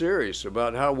get serious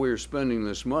about how we're spending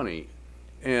this money.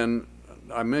 And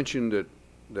I mentioned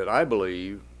that I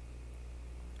believe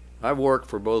I've worked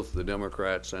for both the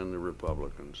Democrats and the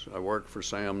Republicans. I worked for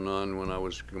Sam Nunn when I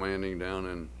was commanding down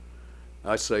in,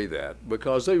 I say that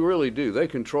because they really do. They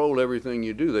control everything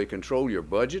you do. They control your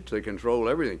budget. They control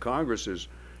everything. Congress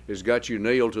has got you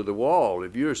nailed to the wall.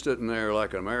 If you're sitting there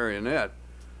like a marionette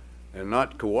and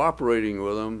not cooperating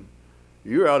with them,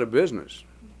 you're out of business.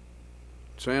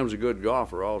 Sam's a good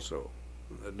golfer also.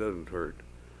 That doesn't hurt.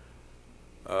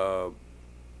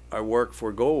 I worked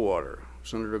for Goldwater,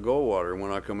 Senator Goldwater,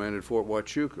 when I commanded Fort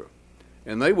Huachuca.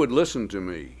 And they would listen to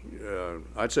me.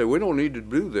 I'd say, we don't need to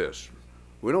do this.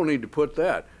 We don't need to put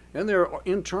that. And there are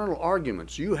internal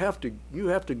arguments. You have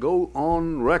to go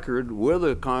on record with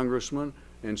a congressman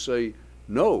and say,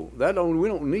 no, we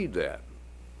don't need that.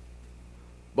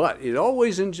 But it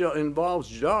always involves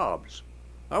jobs.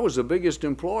 I was the biggest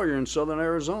employer in southern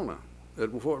Arizona at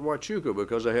Fort Huachuca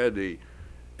because I had the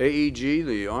AEG,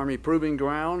 the Army Proving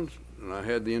Ground, and I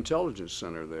had the intelligence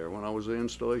center there when I was the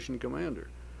installation commander.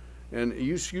 And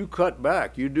you cut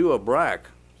back, you do a BRAC,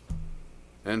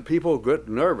 and people get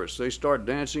nervous. They start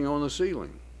dancing on the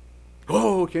ceiling.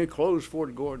 Oh, can't close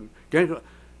Fort Gordon.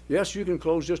 Yes, you can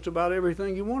close just about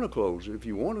everything you want to close if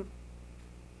you want it.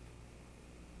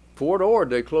 Fort Ord,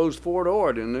 they closed Fort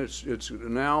Ord, and it's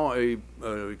now a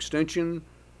extension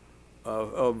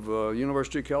of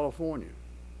University of California.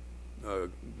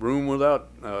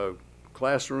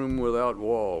 Classroom without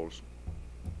walls.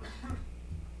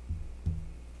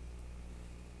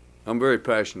 I'm very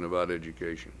passionate about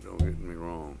education, don't get me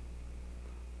wrong.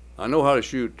 I know how to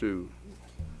shoot too.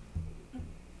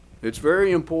 It's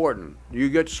very important. You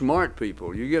get smart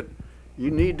people. You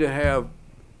need to have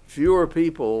fewer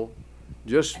people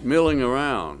just milling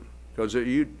around, because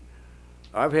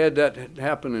I've had that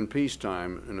happen in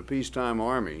peacetime, in a peacetime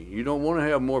army. You don't want to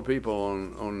have more people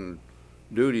on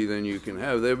duty than you can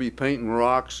have. They'll be painting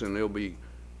rocks and they'll be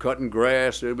cutting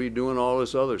grass. They'll be doing all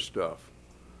this other stuff.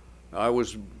 I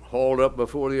was hauled up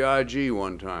before the IG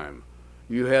one time.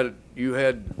 You had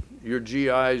your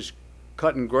GIs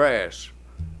cutting grass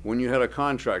when you had a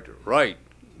contractor. Right,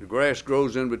 the grass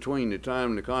grows in between the time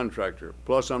and the contractor.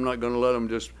 Plus, I'm not going to let them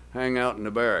just hang out in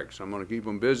the barracks. I'm going to keep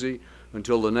them busy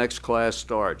until the next class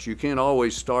starts. You can't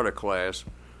always start a class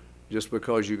just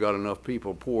because you got enough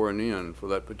people pouring in for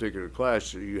that particular class.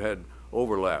 So you had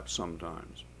overlap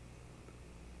sometimes.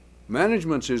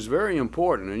 Management is very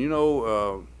important, and you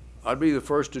know, I'd be the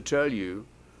first to tell you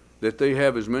that they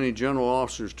have as many general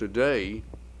officers today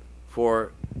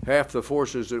for half the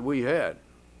forces that we had.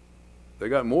 They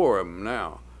got more of them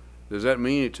now. Does that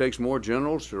mean it takes more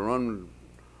generals to run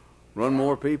Run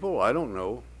more people? I don't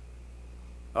know.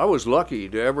 I was lucky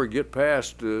to ever get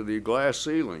past the glass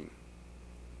ceiling.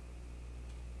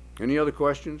 Any other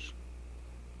questions?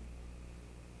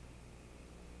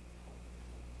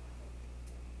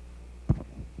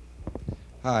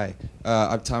 Hi,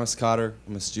 I'm Thomas Cotter.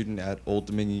 I'm a student at Old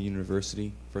Dominion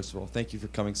University. First of all, thank you for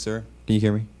coming, sir. Can you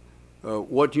hear me?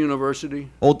 What university?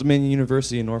 Old Dominion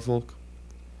University in Norfolk.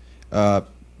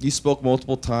 You spoke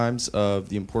multiple times of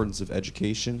the importance of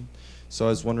education, so I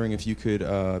was wondering if you could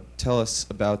tell us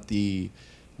about the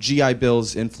GI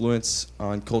Bill's influence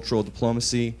on cultural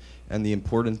diplomacy and the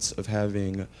importance of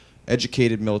having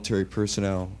educated military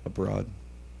personnel abroad.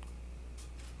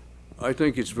 I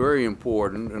think it's very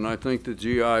important, and I think the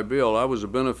GI Bill, I was a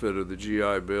benefit of the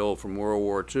GI Bill from World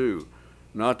War II.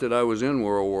 Not that I was in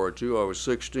World War II, I was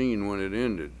 16 when it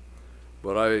ended.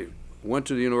 But I went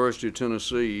to the University of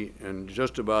Tennessee, and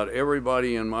just about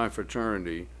everybody in my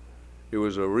fraternity, it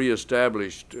was a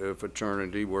reestablished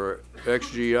fraternity, were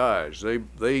ex-GIs.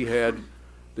 They had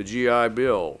the GI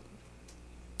Bill.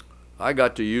 I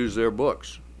got to use their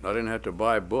books. I didn't have to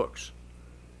buy books.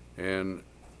 And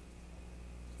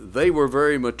they were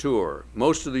very mature.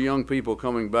 Most of the young people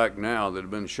coming back now that have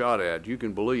been shot at, you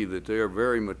can believe that they are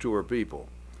very mature people.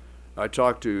 I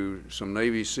talked to some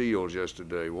Navy SEALs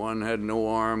yesterday. One had no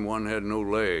arm, one had no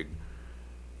leg.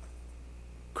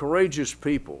 Courageous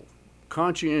people,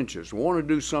 conscientious, want to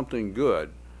do something good.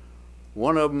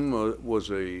 One of them was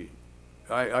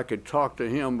I could talk to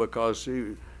him because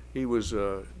he was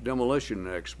a demolition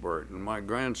expert, and my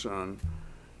grandson,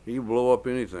 he blow up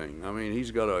anything. I mean, he's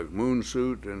got a moon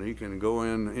suit and he can go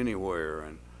in anywhere.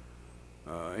 And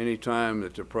any time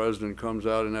that the president comes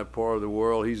out in that part of the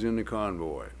world, he's in the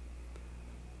convoy.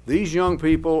 These young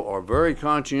people are very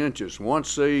conscientious.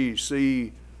 Once they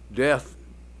see death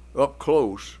up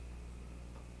close,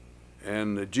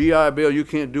 and the GI Bill, you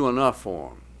can't do enough for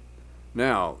them.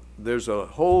 Now, there's a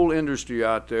whole industry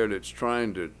out there that's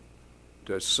trying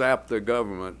to sap the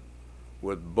government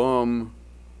with bum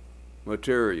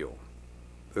material.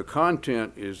 The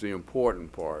content is the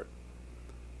important part.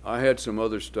 I had some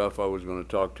other stuff I was going to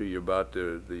talk to you about,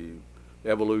 the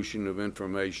evolution of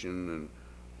information, and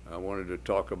I wanted to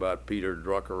talk about Peter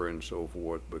Drucker and so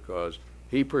forth, because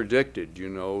he predicted, you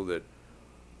know, that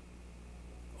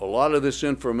a lot of this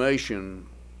information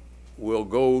will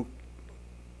go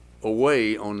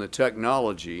away on the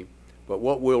technology, but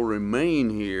what will remain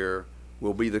here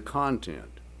will be the content.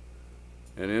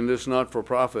 And in this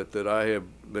not-for-profit that I have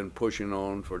been pushing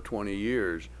on for 20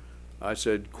 years, I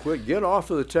said, quit, get off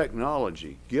of the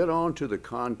technology, get on to the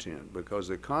content, because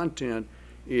the content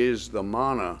is the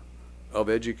mana of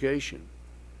education.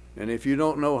 And if you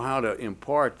don't know how to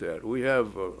impart that, we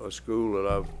have a school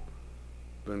that I've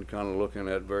been kind of looking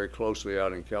at very closely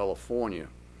out in California.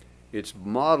 It's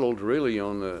modeled really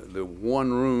on the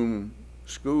one-room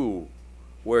school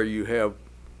where you have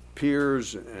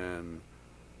peers and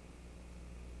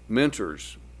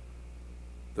mentors.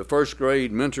 The first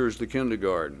grade mentors the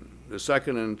kindergarten. The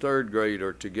second and third grade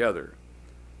are together.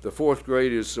 The fourth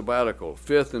grade is sabbatical.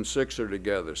 Fifth and sixth are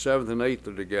together. Seventh and eighth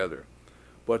are together.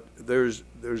 But there's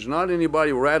not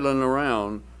anybody rattling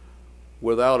around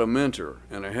without a mentor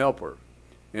and a helper.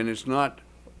 And it's not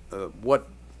what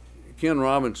Ken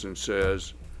Robinson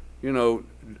says, you know,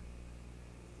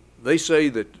 they say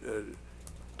that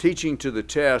teaching to the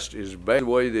test is the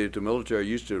way that the military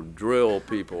used to drill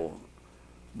people.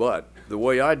 But the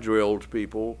way I drilled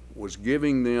people was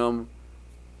giving them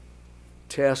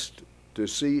tests to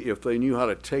see if they knew how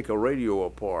to take a radio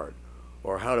apart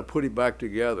or how to put it back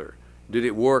together. Did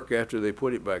it work after they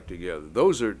put it back together?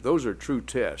 Those are true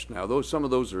tests. Now, some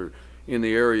of those are in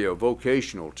the area of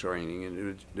vocational training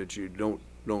and that you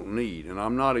don't need. And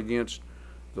I'm not against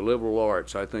the liberal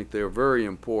arts. I think they're very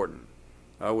important.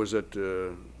 I was at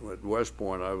West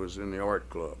Point. I was in the art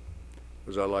club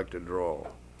because I like to draw.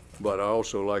 But I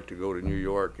also like to go to New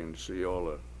York and see all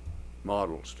the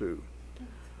models too.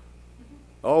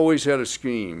 I always had a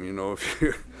scheme, you know,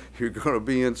 if you're going to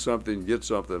be in something, get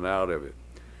something out of it.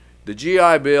 The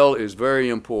GI Bill is very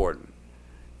important,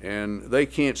 and they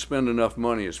can't spend enough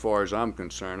money as far as I'm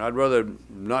concerned. I'd rather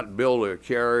not build a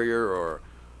carrier or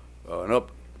an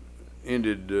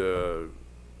up-ended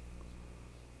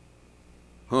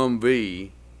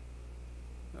Humvee.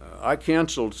 I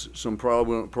canceled some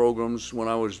programs when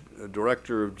I was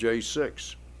director of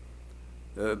J6.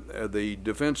 The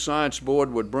Defense Science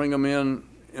Board would bring them in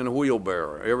a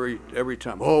wheelbarrow every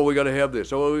time. Oh, we got to have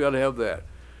this. Oh, we got to have that.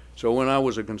 So when I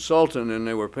was a consultant and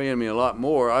they were paying me a lot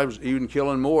more, I was even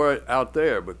killing more out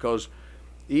there, because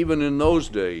even in those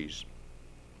days,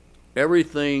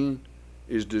 everything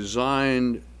is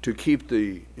designed to keep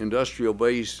the industrial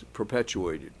base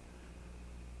perpetuated.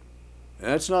 And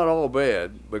that's not all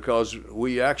bad, because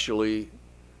we actually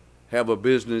have a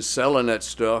business selling that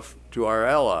stuff to our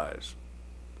allies.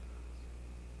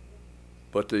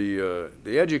 But the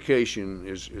education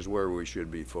is where we should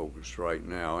be focused right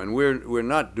now, and we're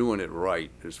not doing it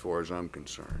right as far as I'm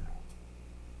concerned.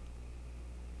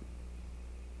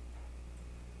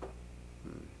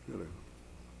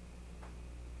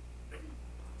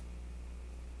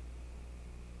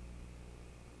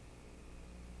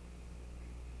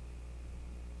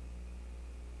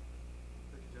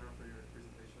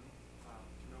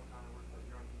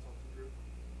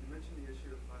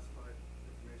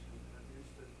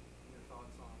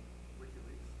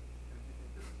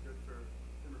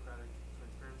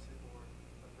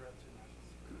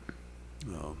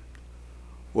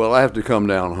 Well, I have to come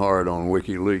down hard on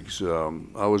WikiLeaks.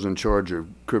 I was in charge of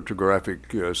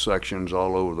cryptographic sections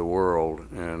all over the world,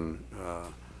 and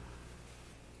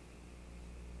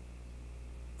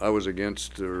I was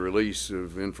against the release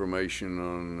of information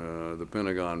on the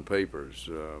Pentagon Papers.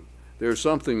 There's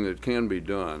something that can be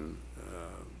done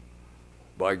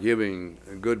by giving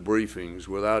good briefings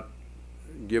without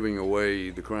giving away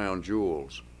the crown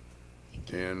jewels.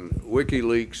 And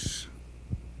WikiLeaks,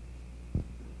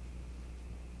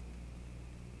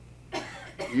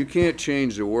 you can't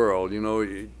change the world. You know,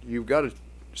 you've got to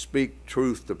speak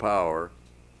truth to power,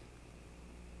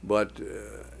 but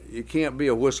you can't be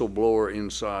a whistleblower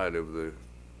inside of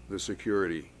the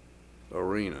security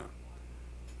arena.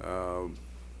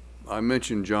 I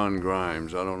mentioned John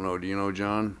Grimes. I don't know, do you know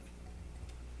John?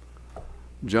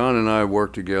 John and I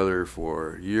worked together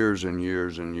for years and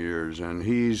years and years, and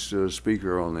he's a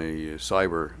speaker on the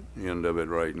cyber end of it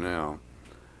right now.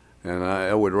 And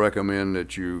I would recommend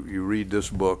that you read this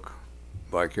book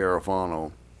by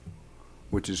Carafano,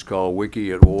 which is called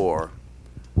Wiki at War.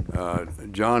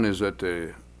 John is at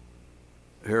the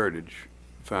Heritage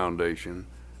Foundation.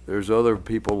 There's other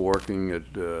people working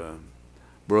at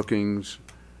Brookings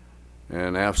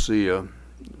and AFCEA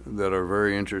that are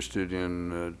very interested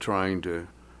in trying to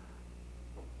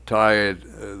tie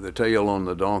the tail on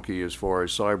the donkey as far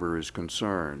as cyber is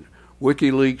concerned.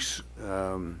 WikiLeaks,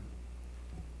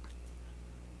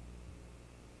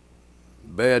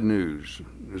 bad news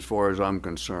as far as I'm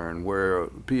concerned, where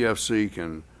PFC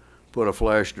can put a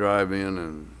flash drive in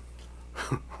and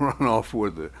run off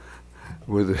with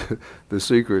the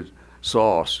secret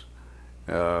sauce.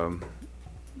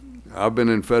 I've been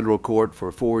in federal court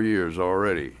for 4 years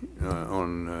already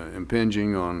on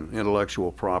impinging on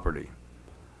intellectual property,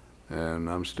 and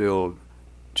I'm still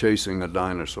chasing a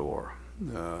dinosaur.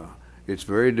 It's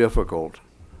very difficult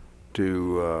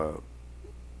to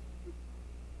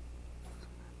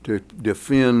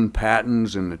defend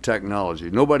patents and the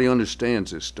technology. Nobody understands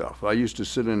this stuff. I used to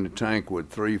sit in the tank with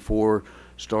 3,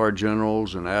 4-star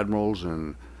generals and admirals,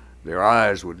 and their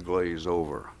eyes would glaze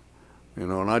over, you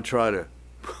know. And I try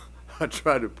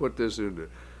to put this into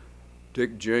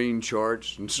Dick Jane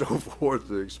charts and so forth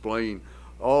to explain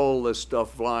all this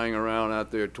stuff flying around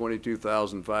out there,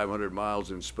 22,500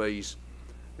 miles in space,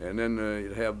 and then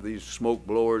you'd have these smoke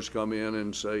blowers come in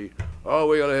and say, "Oh,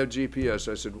 we got to have GPS."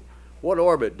 I said, "What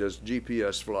orbit does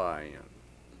GPS fly in?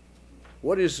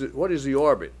 What is the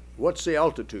orbit? What's the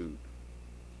altitude?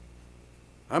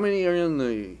 How many are in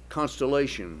the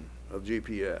constellation of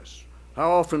GPS?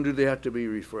 How often do they have to be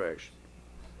refreshed?"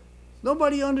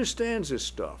 Nobody understands this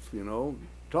stuff, you know.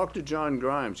 Talk to John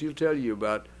Grimes. He'll tell you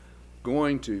about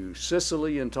going to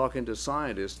Sicily and talking to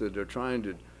scientists that are trying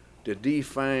to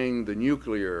defang the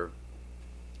nuclear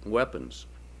weapons.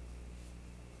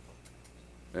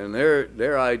 And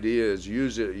their idea is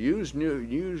use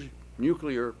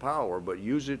nuclear power, but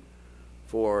use it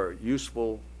for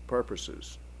useful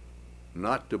purposes,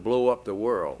 not to blow up the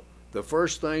world. The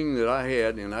first thing that I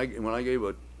had, and when I gave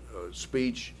a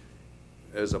speech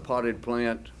as a potted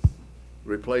plant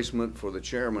replacement for the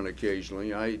chairman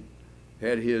occasionally, I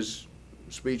had his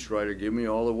speechwriter give me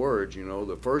all the words. You know,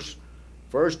 the first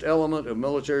element of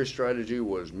military strategy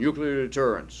was nuclear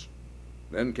deterrence.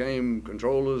 Then came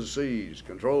control of the seas,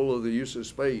 control of the use of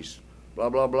space, blah,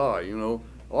 blah, blah. You know,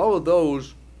 all of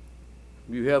those,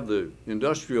 you have the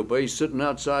industrial base sitting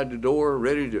outside the door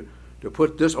ready to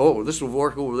put this, oh, this will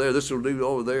work over there, this will do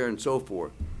over there, and so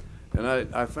forth. And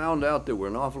I found out there were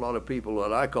an awful lot of people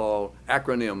that I call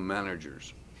acronym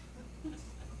managers.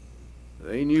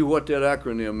 They knew what that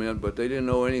acronym meant, but they didn't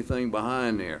know anything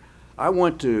behind there. I'm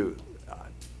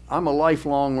a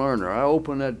lifelong learner. I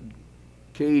open that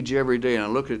cage every day and I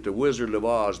look at the Wizard of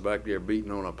Oz back there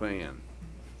beating on a pan.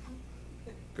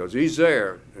 Because he's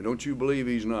there, and don't you believe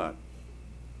he's not.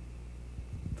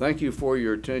 Thank you for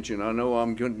your attention. I know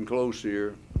I'm getting close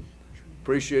here.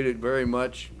 Appreciate it very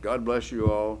much. God bless you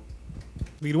all.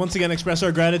 We'd once again express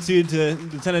our gratitude to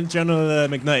Lieutenant General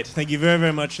McKnight. Thank you very,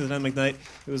 very much, Lieutenant McKnight.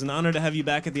 It was an honor to have you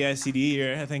back at the ICD.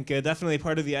 You're, I think, definitely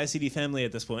part of the ICD family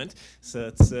at this point.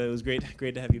 So it was great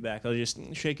to have you back. I'll just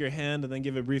shake your hand and then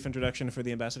give a brief introduction for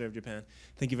the Ambassador of Japan.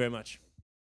 Thank you very much.